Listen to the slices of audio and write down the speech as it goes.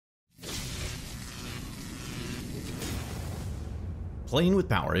Playing with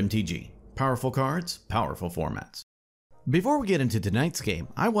Power MTG. Powerful cards, powerful formats. Before we get into tonight's game,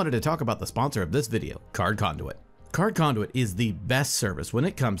 I wanted to talk about the sponsor of this video, Card Conduit. Card Conduit is the best service when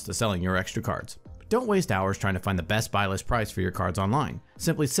it comes to selling your extra cards. Don't waste hours trying to find the best buy list price for your cards online.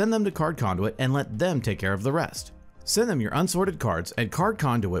 Simply send them to Card Conduit and let them take care of the rest. Send them your unsorted cards and Card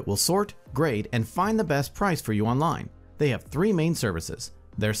Conduit will sort, grade, and find the best price for you online. They have three main services.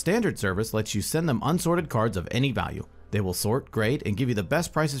 Their standard service lets you send them unsorted cards of any value. They will sort, grade, and give you the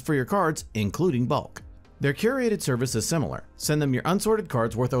best prices for your cards, including bulk. Their curated service is similar. Send them your unsorted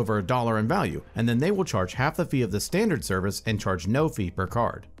cards worth over $1 in value, and then they will charge half the fee of the standard service and charge no fee per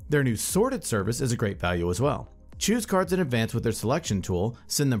card. Their new sorted service is a great value as well. Choose cards in advance with their selection tool,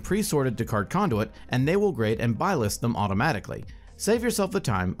 send them pre-sorted to Card Conduit, and they will grade and buy list them automatically. Save yourself the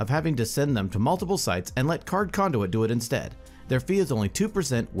time of having to send them to multiple sites and let Card Conduit do it instead. Their fee is only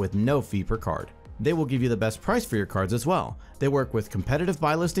 2% with no fee per card. They will give you the best price for your cards as well. They work with competitive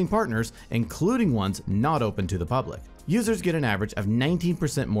buy listing partners, including ones not open to the public. Users get an average of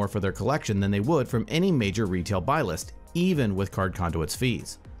 19% more for their collection than they would from any major retail buy list, even with Card Conduit's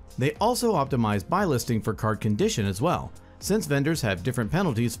fees. They also optimize buy listing for card condition as well. Since vendors have different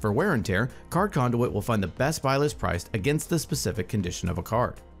penalties for wear and tear, Card Conduit will find the best buy list priced against the specific condition of a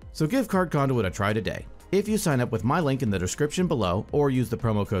card. So give Card Conduit a try today. If you sign up with my link in the description below or use the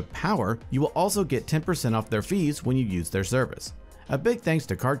promo code POWER, you will also get 10% off their fees when you use their service. A big thanks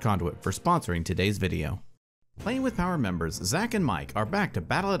to Card Conduit for sponsoring today's video. Playing with Power members Zach and Mike are back to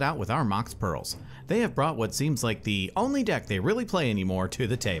battle it out with our Mox Pearls. They have brought what seems like the only deck they really play anymore to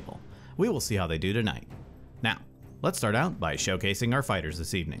the table. We will see how they do tonight. Now, let's start out by showcasing our fighters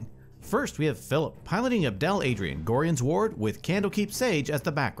this evening. First, we have Philip piloting Abdel Adrian, Gorian's Ward with Candlekeep Sage as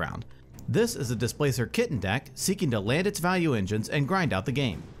the background. This is a Displacer Kitten deck seeking to land its value engines and grind out the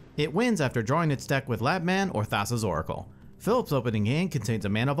game. It wins after drawing its deck with Labman or Thassa's Oracle. Philip's opening hand contains a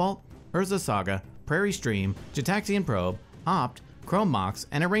Mana Vault, Urza Saga, Prairie Stream, Jataxian Probe, Opt, Chrome Mox,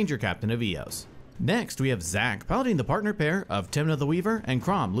 and a Ranger Captain of Eos. Next, we have Zach piloting the partner pair of Tymna the Weaver and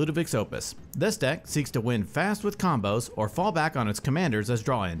Kraum Ludovic's Opus. This deck seeks to win fast with combos or fall back on its commanders as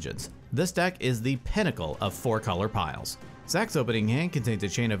draw engines. This deck is the pinnacle of 4-color piles. Zach's opening hand contains a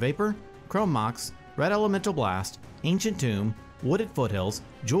Chain of Vapor, Chrome Mox, Red Elemental Blast, Ancient Tomb, Wooded Foothills,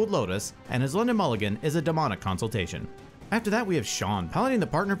 Jeweled Lotus, and his London Mulligan is a Demonic Consultation. After that, we have Sean piloting the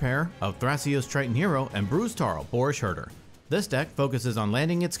partner pair of Thrasios Triton Hero and Bruse Tarl Boorish Herder. This deck focuses on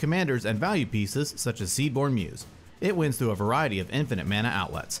landing its commanders and value pieces such as Seedborn Muse. It wins through a variety of infinite mana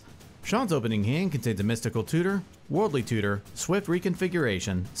outlets. Sean's opening hand contains a Mystical Tutor, Worldly Tutor, Swift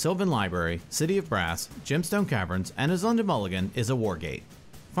Reconfiguration, Sylvan Library, City of Brass, Gemstone Caverns, and his London Mulligan is a Wargate.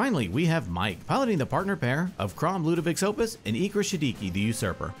 Finally, we have Mike piloting the partner pair of Kraum Ludovic's Opus and Ikra Shadiki the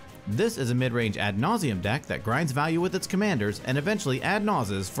Usurper. This is a mid-range ad nauseam deck that grinds value with its commanders and eventually ad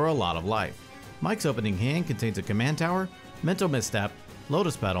nauses for a lot of life. Mike's opening hand contains a Command Tower, Mental Misstep,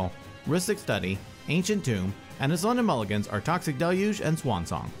 Lotus Petal, Rhystic Study, Ancient Tomb, and his London Mulligans are Toxic Deluge and Swan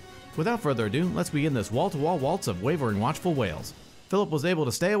Song. Without further ado, let's begin this wall-to-wall waltz of wavering watchful whales. Philip was able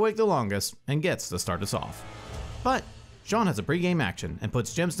to stay awake the longest and gets to start us off. But Sean has a pre-game action and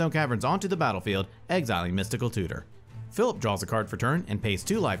puts Gemstone Caverns onto the battlefield, exiling Mystical Tutor. Philip draws a card for turn and pays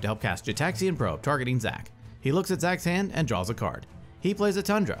 2 life to help cast Jataxian Probe, targeting Zach. He looks at Zach's hand and draws a card. He plays a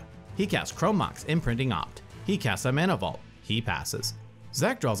Tundra. He casts Chrome Mox, imprinting Opt. He casts a Mana Vault. He passes.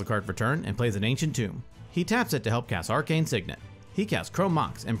 Zach draws a card for turn and plays an Ancient Tomb. He taps it to help cast Arcane Signet. He casts Chrome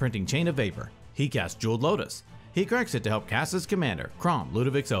Mox, imprinting Chain of Vapor. He casts Jeweled Lotus. He cracks it to help cast his commander, Kraum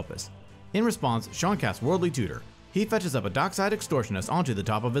Ludovic's Opus. In response, Sean casts Worldly Tutor. He fetches up a Dockside Extortionist onto the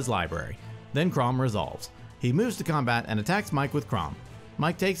top of his library. Then Kraum resolves. He moves to combat and attacks Mike with Kraum.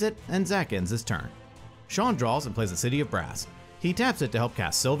 Mike takes it, and Zach ends his turn. Sean draws and plays a City of Brass. He taps it to help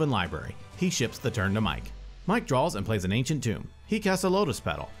cast Sylvan Library. He ships the turn to Mike. Mike draws and plays an Ancient Tomb. He casts a Lotus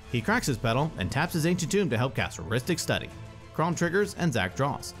Petal. He cracks his petal and taps his Ancient Tomb to help cast Rhystic Study. Kraum triggers and Zach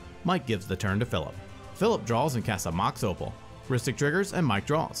draws. Mike gives the turn to Philip. Philip draws and casts a Mox Opal. Rhystic triggers and Mike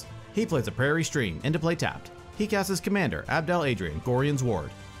draws. He plays a Prairie Stream into play tapped. He casts his commander, Abdel Adrian, Gorian's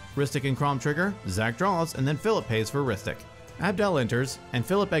Ward. Rhystic and Kraum trigger, Zach draws, and then Philip pays for Rhystic. Abdel enters, and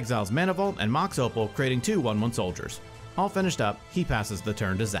Philip exiles Mana Vault and Mox Opal, creating 2 1/1 soldiers. All finished up, he passes the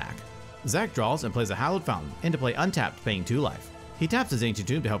turn to Zach. Zach draws and plays a Hallowed Fountain, into play untapped, paying 2 life. He taps his Ancient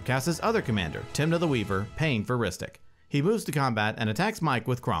Tomb to help cast his other commander, Tymna the Weaver, paying for Rhystic. He moves to combat and attacks Mike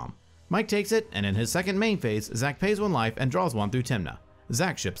with Kraum. Mike takes it, and in his second main phase, Zach pays 1 life and draws 1 through Tymna.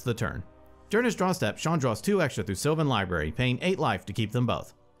 Zach ships the turn. During his draw step, Sean draws 2 extra through Sylvan Library, paying 8 life to keep them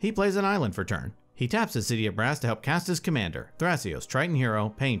both. He plays an island for turn. He taps his City of Brass to help cast his commander, Thrasios Triton Hero,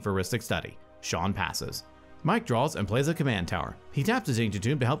 paying for Rhystic Study. Sean passes. Mike draws and plays a command tower. He taps his Ancient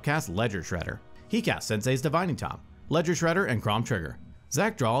Tomb to help cast Ledger Shredder. He casts Sensei's Divining Top, Ledger Shredder, and Kraum trigger.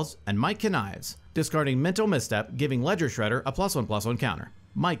 Zach draws, and Mike connives, discarding Mental Misstep, giving Ledger Shredder a +1/+1 counter.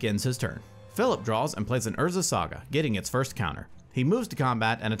 Mike ends his turn. Philip draws and plays an Urza Saga, getting its first counter. He moves to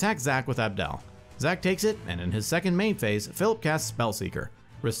combat and attacks Zach with Abdel. Zach takes it, and in his second main phase, Philip casts Spellseeker.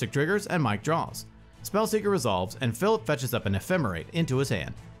 Rhystic triggers, and Mike draws. Spellseeker resolves, and Philip fetches up an Ephemerate into his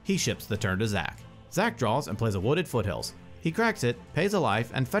hand. He ships the turn to Zach. Zach draws and plays a Wooded Foothills. He cracks it, pays a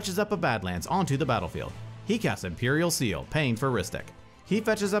life, and fetches up a Badlands onto the battlefield. He casts Imperial Seal, paying for Rhystic. He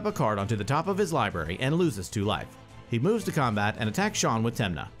fetches up a card onto the top of his library and loses 2 life. He moves to combat and attacks Sean with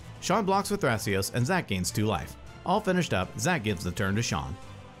Tymna. Sean blocks with Thrasios, and Zach gains 2 life. All finished up, Zach gives the turn to Sean.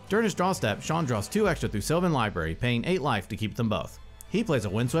 During his draw step, Sean draws 2 extra through Sylvan Library, paying 8 life to keep them both. He plays a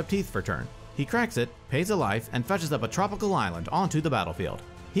Windswept Teeth for turn. He cracks it, pays a life, and fetches up a Tropical Island onto the battlefield.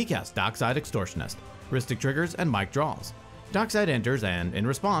 He casts Dockside Extortionist. Rhystic triggers, and Mike draws. Dockside enters, and in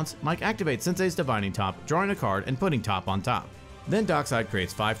response, Mike activates Sensei's Divining Top, drawing a card and putting top on top. Then Dockside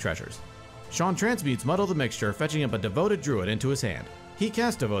creates 5 treasures. Sean transmutes Muddle the Mixture, fetching up a Devoted Druid into his hand. He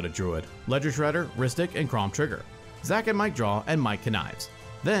casts Devoted Druid, Ledger Shredder, Rhystic, and Kraum trigger. Zach and Mike draw, and Mike connives.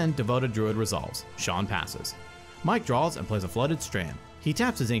 Then Devoted Druid resolves. Sean passes. Mike draws and plays a Flooded Strand. He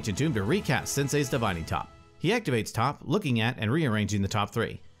taps his Ancient Tomb to recast Sensei's Divining Top. He activates top, looking at and rearranging the top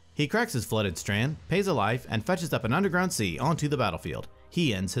 3. He cracks his Flooded Strand, pays a life, and fetches up an Underground Sea onto the battlefield.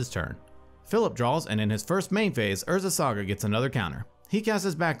 He ends his turn. Philip draws, and in his first main phase, Urza Saga gets another counter. He casts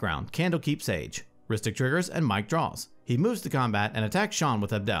his background, Candlekeep Sage. Rhystic triggers, and Mike draws. He moves to combat and attacks Sean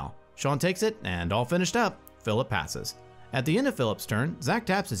with Abdel. Sean takes it, and all finished up, Philip passes. At the end of Philip's turn, Zach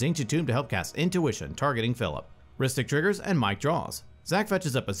taps his Ancient Tomb to help cast Intuition, targeting Philip. Rhystic triggers, and Mike draws. Zach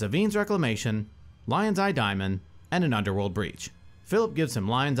fetches up a Savine's Reclamation, Lion's Eye Diamond, and an Underworld Breach. Philip gives him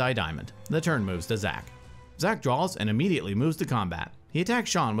Lion's Eye Diamond. The turn moves to Zach. Zach draws and immediately moves to combat. He attacks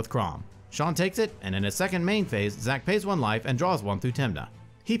Sean with Kraum. Sean takes it, and in his second main phase, Zach pays 1 life and draws 1 through Tymna.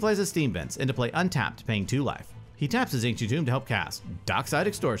 He plays a Steam Vents into play untapped, paying 2 life. He taps his Ancient Tomb to help cast Dockside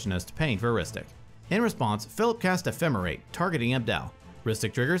Extortionist, paying for Rhystic. In response, Philip casts Ephemerate, targeting Abdel.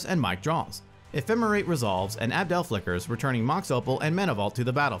 Rhystic triggers, and Mike draws. Ephemerate resolves, and Abdel flickers, returning Mox Opal and Mana Vault to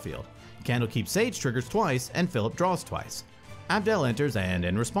the battlefield. Candlekeep Sage triggers twice, and Philip draws twice. Abdel enters, and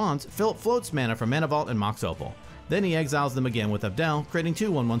in response, Philip floats mana from Mana Vault and Mox Opal. Then he exiles them again with Abdel, creating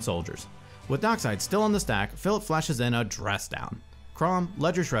 2 1/1 soldiers. With Dockside still on the stack, Philip flashes in a Dress Down. Kraum,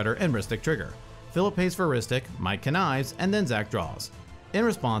 Ledger Shredder, and Rhystic trigger. Philip pays for Rhystic, Mike connives, and then Zach draws. In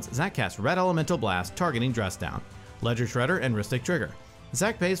response, Zach casts Red Elemental Blast, targeting Dress Down. Ledger Shredder and Rhystic trigger.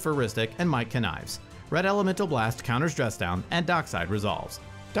 Zach pays for Rhystic, and Mike connives. Red Elemental Blast counters Dress Down, and Dockside resolves.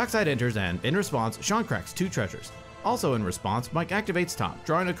 Dockside enters, and in response, Sean cracks 2 treasures. Also in response, Mike activates top,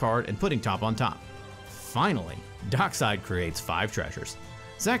 drawing a card and putting top on top. Finally, Dockside creates 5 treasures.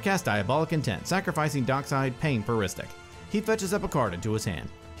 Zach casts Diabolic Intent, sacrificing Dockside, paying for Rhystic. He fetches up a card into his hand.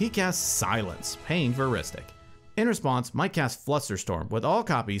 He casts Silence, paying for Rhystic. In response, Mike casts Flusterstorm, with all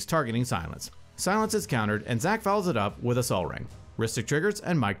copies targeting Silence. Silence is countered, and Zach follows it up with a Soul Ring. Rhystic triggers,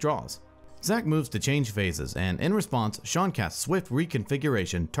 and Mike draws. Zach moves to change phases, and in response, Sean casts Swift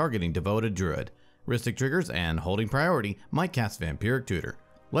Reconfiguration, targeting Devoted Druid. Rhystic triggers, and holding priority, Mike casts Vampiric Tutor.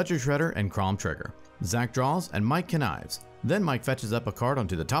 Ledger Shredder and Kraum trigger. Zach draws, and Mike connives. Then Mike fetches up a card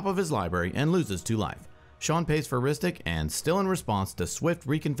onto the top of his library and loses 2 life. Sean pays for Rhystic, and still in response to Swift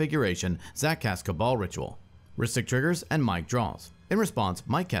Reconfiguration, Zach casts Cabal Ritual. Rhystic triggers, and Mike draws. In response,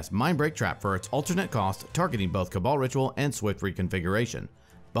 Mike casts Mindbreak Trap for its alternate cost, targeting both Cabal Ritual and Swift Reconfiguration.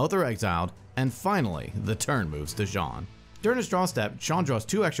 Both are exiled, and finally, the turn moves to Sean. During his draw step, Sean draws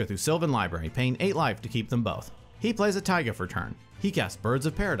 2 extra through Sylvan Library, paying 8 life to keep them both. He plays a Taiga for turn. He casts Birds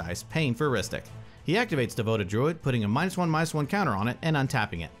of Paradise, paying for Rhystic. He activates Devoted Druid, putting a -1/-1 counter on it and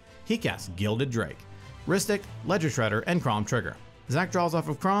untapping it. He casts Gilded Drake. Rhystic, Ledger Shredder, and Kraum trigger. Zach draws off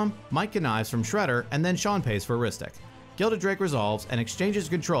of Kraum, Mike connives from Shredder, and then Sean pays for Rhystic. Gilded Drake resolves and exchanges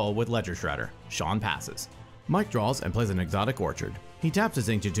control with Ledger Shredder. Sean passes. Mike draws and plays an Exotic Orchard. He taps his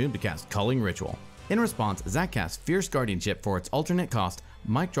Ancient Tomb to cast Culling Ritual. In response, Zach casts Fierce Guardianship for its alternate cost.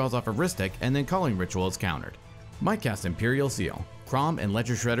 Mike draws off of Rhystic, and then Culling Ritual is countered. Mike casts Imperial Seal. Kraum and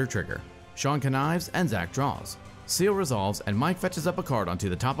Ledger Shredder trigger. Sean connives, and Zach draws. Seal resolves, and Mike fetches up a card onto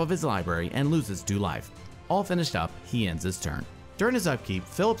the top of his library and loses 2 life. All finished up, he ends his turn. During his upkeep,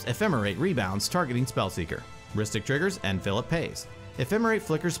 Philip's Ephemerate rebounds, targeting Spellseeker. Rhystic triggers, and Philip pays. Ephemerate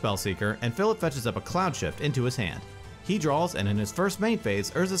flickers Spellseeker, and Philip fetches up a Cloud Shift into his hand. He draws, and in his first main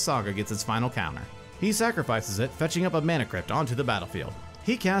phase, Urza Saga gets its final counter. He sacrifices it, fetching up a Mana Crypt onto the battlefield.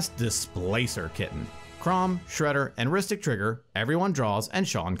 He casts Displacer Kitten. Kraum, Shredder, and Rhystic trigger, everyone draws, and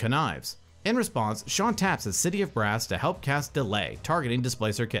Sean connives. In response, Sean taps his City of Brass to help cast Delay, targeting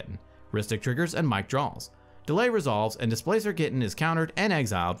Displacer Kitten. Rhystic triggers and Mike draws. Delay resolves and Displacer Kitten is countered and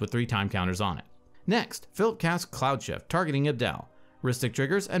exiled with 3 time counters on it. Next, Philip casts Cloud Shift, targeting Abdel. Rhystic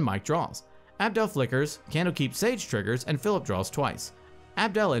triggers and Mike draws. Abdel flickers, Candlekeep Sage triggers, and Philip draws twice.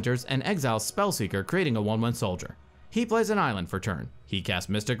 Abdel enters and exiles Spellseeker, creating a 1/1 soldier. He plays an island for turn. He casts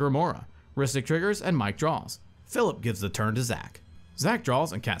Mystic Remora. Rhystic triggers and Mike draws. Philip gives the turn to Zach. Zach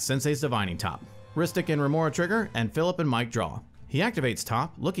draws and casts Sensei's Divining Top. Rhystic and Remora trigger, and Philip and Mike draw. He activates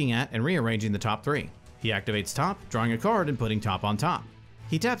top, looking at and rearranging the top 3. He activates top, drawing a card and putting top on top.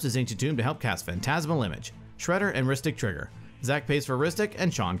 He taps his Ancient Tomb to help cast Phantasmal Image. Shredder and Rhystic trigger. Zach pays for Rhystic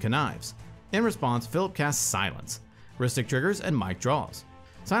and Sean connives. In response, Philip casts Silence. Rhystic triggers and Mike draws.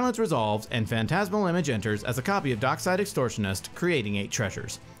 Silence resolves and Phantasmal Image enters as a copy of Dockside Extortionist, creating 8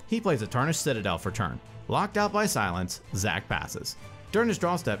 treasures. He plays a Tarnished Citadel for turn. Locked out by Silence, Zach passes. During his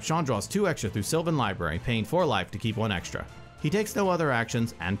draw step, Sean draws 2 extra through Sylvan Library, paying 4 life to keep 1 extra. He takes no other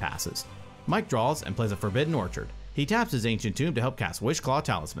actions and passes. Mike draws and plays a Forbidden Orchard. He taps his Ancient Tomb to help cast Wishclaw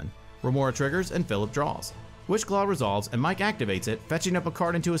Talisman. Remora triggers and Philip draws. Wishclaw resolves and Mike activates it, fetching up a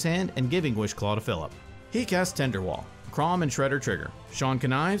card into his hand and giving Wishclaw to Philip. He casts Tenderwall. Kraum and Shredder trigger. Sean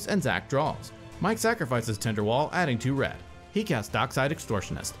connives and Zach draws. Mike sacrifices Tenderwall, adding 2 red. He casts Dockside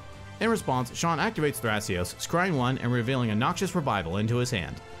Extortionist. In response, Sean activates Thrasios, scrying 1 and revealing a Noxious Revival into his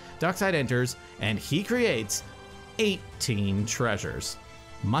hand. Dockside enters, and he creates 18 treasures.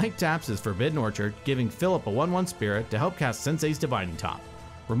 Mike taps his Forbidden Orchard, giving Philip a 1/1 spirit to help cast Sensei's Divining Top.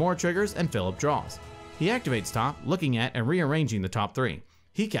 Remora triggers and Philip draws. He activates top, looking at and rearranging the top 3.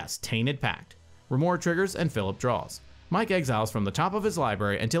 He casts Tainted Pact. Remora triggers and Philip draws. Mike exiles from the top of his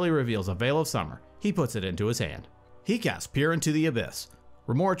library until he reveals a Veil of Summer. He puts it into his hand. He casts Peer into the Abyss.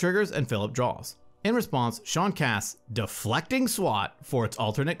 Remora triggers and Philip draws. In response, Sean casts Deflecting Swat for its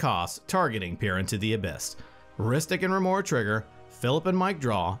alternate cost, targeting Peer into the Abyss. Rhystic and Remora trigger, Philip and Mike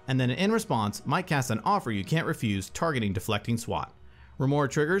draw, and then in response, Mike casts an Offer You Can't Refuse, targeting Deflecting Swat. Remora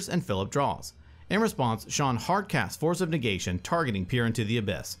triggers and Philip draws. In response, Sean hard casts Force of Negation, targeting Peer into the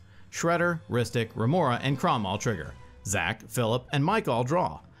Abyss. Shredder, Rhystic, Remora, and Kraum all trigger. Zach, Philip, and Mike all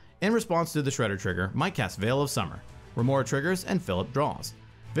draw. In response to the Shredder trigger, Mike casts Veil of Summer. Remora triggers and Philip draws.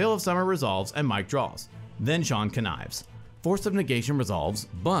 Veil of Summer resolves and Mike draws. Then Sean connives. Force of Negation resolves,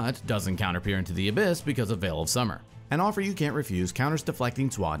 but doesn't counter Peer into the Abyss because of Veil of Summer. An Offer You Can't Refuse counters Deflecting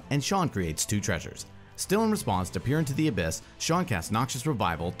Swat, and Sean creates 2 treasures. Still in response to Peer into the Abyss, Sean casts Noxious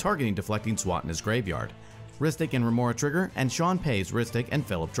Revival, targeting Deflecting Swat in his graveyard. Rhystic and Remora trigger, and Sean pays Rhystic and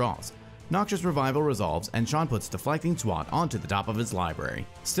Philip draws. Noxious Revival resolves, and Sean puts Deflecting Swat onto the top of his library.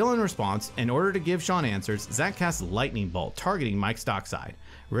 Still in response, in order to give Sean answers, Zach casts Lightning Bolt, targeting Mike's Dockside.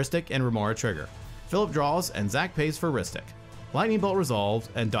 Rhystic and Remora trigger. Philip draws, and Zach pays for Rhystic. Lightning Bolt resolves,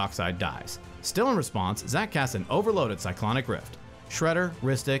 and Dockside dies. Still in response, Zach casts an Overloaded Cyclonic Rift. Shredder,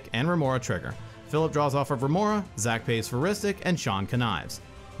 Rhystic, and Remora trigger. Philip draws off of Remora, Zach pays for Rhystic, and Sean connives.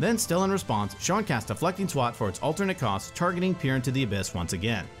 Then, still in response, Sean casts Deflecting Swat for its alternate cost, targeting Peer into the Abyss once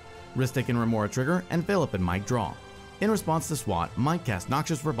again. Rhystic and Remora trigger, and Philip and Mike draw. In response to Swat, Mike casts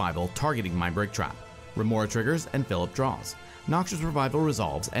Noxious Revival, targeting Mindbreak Trap. Remora triggers, and Philip draws. Noxious Revival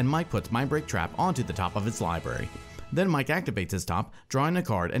resolves, and Mike puts Mindbreak Trap onto the top of his library. Then Mike activates his top, drawing a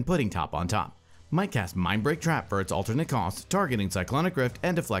card and putting top on top. Mike casts Mindbreak Trap for its alternate cost, targeting Cyclonic Rift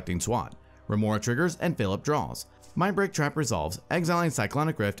and Deflecting Swat. Remora triggers, and Philip draws. Mindbreak Trap resolves, exiling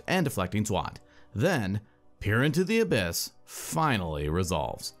Cyclonic Rift and Deflecting Swat. Then, Peer into the Abyss finally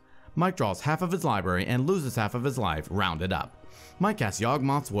resolves. Mike draws half of his library and loses half of his life, rounded up. Mike casts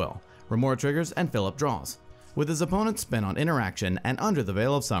Yawgmoth's Will. Remora triggers, and Philip draws. With his opponent's spin on interaction and under the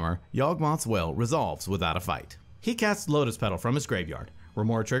Veil of Summer, Yawgmoth's Will resolves without a fight. He casts Lotus Petal from his graveyard.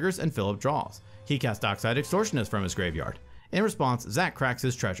 Remora triggers, and Philip draws. He casts Dockside Extortionist from his graveyard. In response, Zach cracks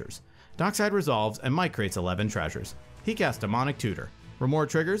his treasures. Dockside resolves, and Mike creates 11 treasures. He casts Demonic Tutor. Remora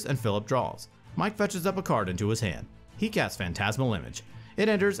triggers, and Philip draws. Mike fetches up a card into his hand. He casts Phantasmal Image. It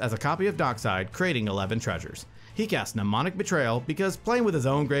enters as a copy of Dockside, creating 11 treasures. He casts Mnemonic Betrayal because playing with his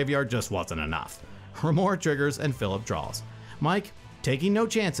own graveyard just wasn't enough. Remora triggers, and Philip draws. Mike, taking no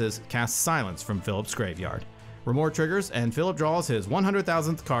chances, casts Silence from Philip's graveyard. Remora triggers, and Philip draws his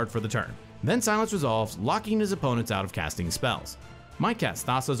 100,000th card for the turn. Then Silence resolves, locking his opponents out of casting spells. Mike casts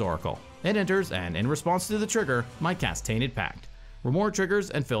Thassa's Oracle. It enters, and in response to the trigger, Mike casts Tainted Pact. Remora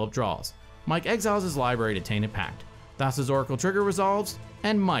triggers, and Philip draws. Mike exiles his library to Tainted Pact. Thassa's Oracle trigger resolves,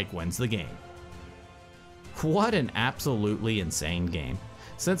 and Mike wins the game. What an absolutely insane game.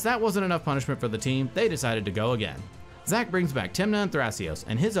 Since that wasn't enough punishment for the team, they decided to go again. Zach brings back Tymna and Thrasios,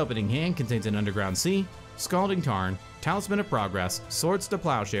 and his opening hand contains an Underground Sea, Scalding Tarn, Talisman of Progress, Swords to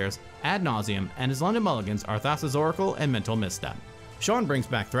Plowshares, Ad Nauseam, and his London Mulligans are Thassa's Oracle and Mental Misstep. Sean brings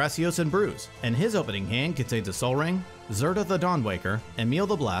back Thrasios and Bruse, and his opening hand contains a Soul Ring, Zerta the Dawnwaker, Emil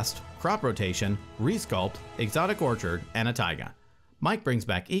the Blessed, Crop Rotation, Resculpt, Exotic Orchard, and a Taiga. Mike brings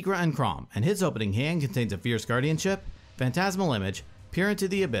back Ikra and Kraum, and his opening hand contains a Fierce Guardianship, Phantasmal Image, Peer into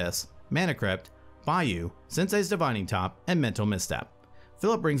the Abyss, Mana Crypt, Bayou, Sensei's Divining Top, and Mental Misstep.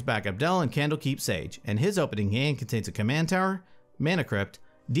 Philip brings back Abdel and Candlekeep Sage, and his opening hand contains a Command Tower, Mana Crypt,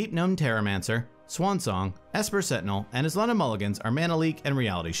 Deep Gnome Terramancer, Swan Song, Esper Sentinel, and his London Mulligans are Mana Leak and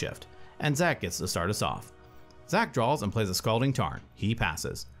Reality Shift. And Zach gets to start us off. Zach draws and plays a Scalding Tarn. He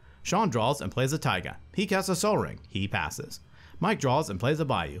passes. Sean draws and plays a Taiga. He casts a Soul Ring. He passes. Mike draws and plays a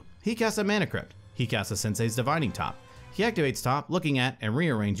Bayou. He casts a Mana Crypt. He casts a Sensei's Divining Top. He activates top, looking at and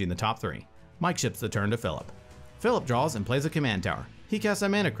rearranging the top three. Mike ships the turn to Philip. Philip draws and plays a Command Tower. He casts a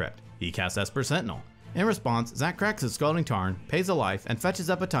Mana Crypt. He casts Esper Sentinel. In response, Zach cracks his Scalding Tarn, pays a life, and fetches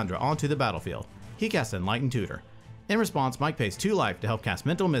up a Tundra onto the battlefield. He casts Enlightened Tutor. In response, Mike pays 2 life to help cast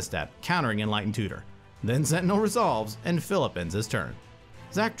Mental Misstep, countering Enlightened Tutor. Then Sentinel resolves, and Philip ends his turn.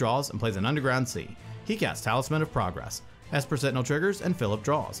 Zach draws and plays an Underground Sea. He casts Talisman of Progress. Esper Sentinel triggers, and Philip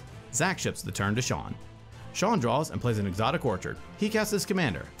draws. Zach ships the turn to Sean. Sean draws and plays an Exotic Orchard. He casts his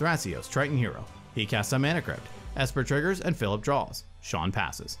commander, Thrasios, Triton Hero. He casts a Mana Crypt. Esper triggers, and Philip draws. Sean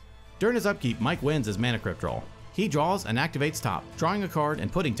passes. During his upkeep, Mike wins his Mana Crypt roll. He draws and activates top, drawing a card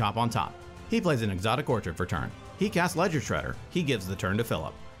and putting top on top. He plays an Exotic Orchard for turn. He casts Ledger Shredder. He gives the turn to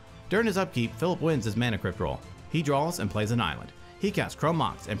Philip. During his upkeep, Philip wins his Mana Crypt roll. He draws and plays an island. He casts Chrome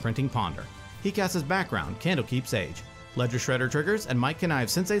Mox and Printing Ponder. He casts his background, Candlekeep Sage. Ledger Shredder triggers, and Mike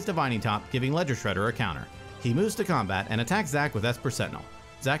connives Sensei's Divining Top, giving Ledger Shredder a counter. He moves to combat and attacks Zach with Esper Sentinel.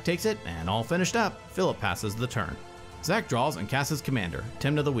 Zach takes it, and all finished up, Philip passes the turn. Zach draws and casts his commander,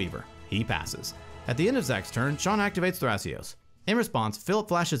 Tymna the Weaver. He passes. At the end of Zach's turn, Sean activates Thrasios. In response, Philip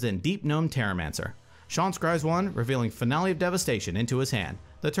flashes in Deep Gnome Terramancer. Sean scries 1, revealing Finale of Devastation into his hand.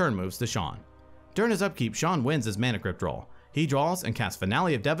 The turn moves to Sean. During his upkeep, Sean wins his Mana Crypt roll. He draws and casts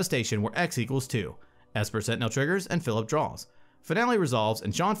Finale of Devastation where X equals 2. Esper Sentinel triggers, and Philip draws. Finale resolves,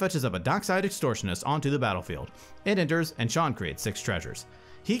 and Sean fetches up a Dockside Extortionist onto the battlefield. It enters, and Sean creates 6 treasures.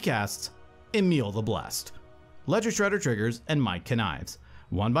 He casts Emil the Blessed. Ledger Shredder triggers, and Mike connives.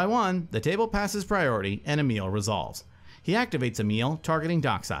 One by one, the table passes priority, and Emil resolves. He activates Emil, targeting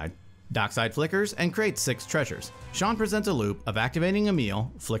Dockside. Dockside flickers and creates 6 treasures. Sean presents a loop of activating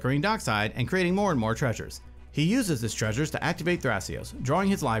Emil, flickering Dockside, and creating more and more treasures. He uses his treasures to activate Thrasios, drawing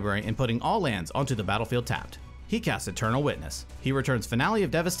his library and putting all lands onto the battlefield tapped. He casts Eternal Witness. He returns Finale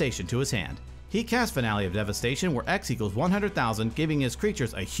of Devastation to his hand. He casts Finale of Devastation where X equals 100,000, giving his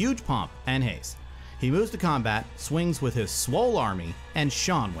creatures a huge pump and haste. He moves to combat, swings with his swole army, and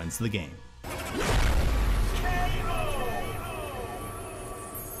Sean wins the game.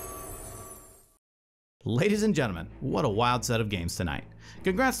 Ladies and gentlemen, what a wild set of games tonight.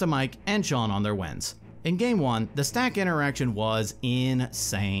 Congrats to Mike and Sean on their wins. In Game 1, the stack interaction was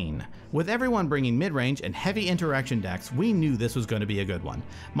insane. With everyone bringing mid-range and heavy interaction decks, we knew this was going to be a good one.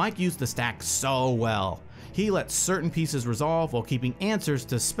 Mike used the stack so well. He let certain pieces resolve while keeping answers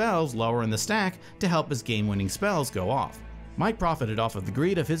to spells lower in the stack to help his game-winning spells go off. Mike profited off of the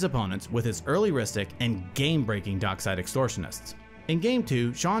greed of his opponents with his early Rhystic and game-breaking Dockside Extortionists. In Game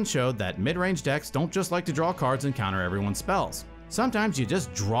 2, Sean showed that mid-range decks don't just like to draw cards and counter everyone's spells. Sometimes you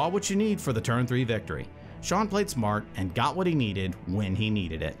just draw what you need for the turn 3 victory. Sean played smart and got what he needed when he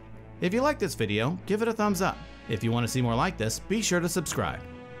needed it. If you liked this video, give it a thumbs up. If you want to see more like this, be sure to subscribe.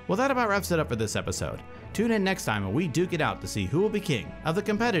 Well, that about wraps it up for this episode. Tune in next time when we duke it out to see who will be king of the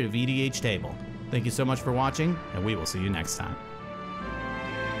competitive EDH table. Thank you so much for watching, and we will see you next time.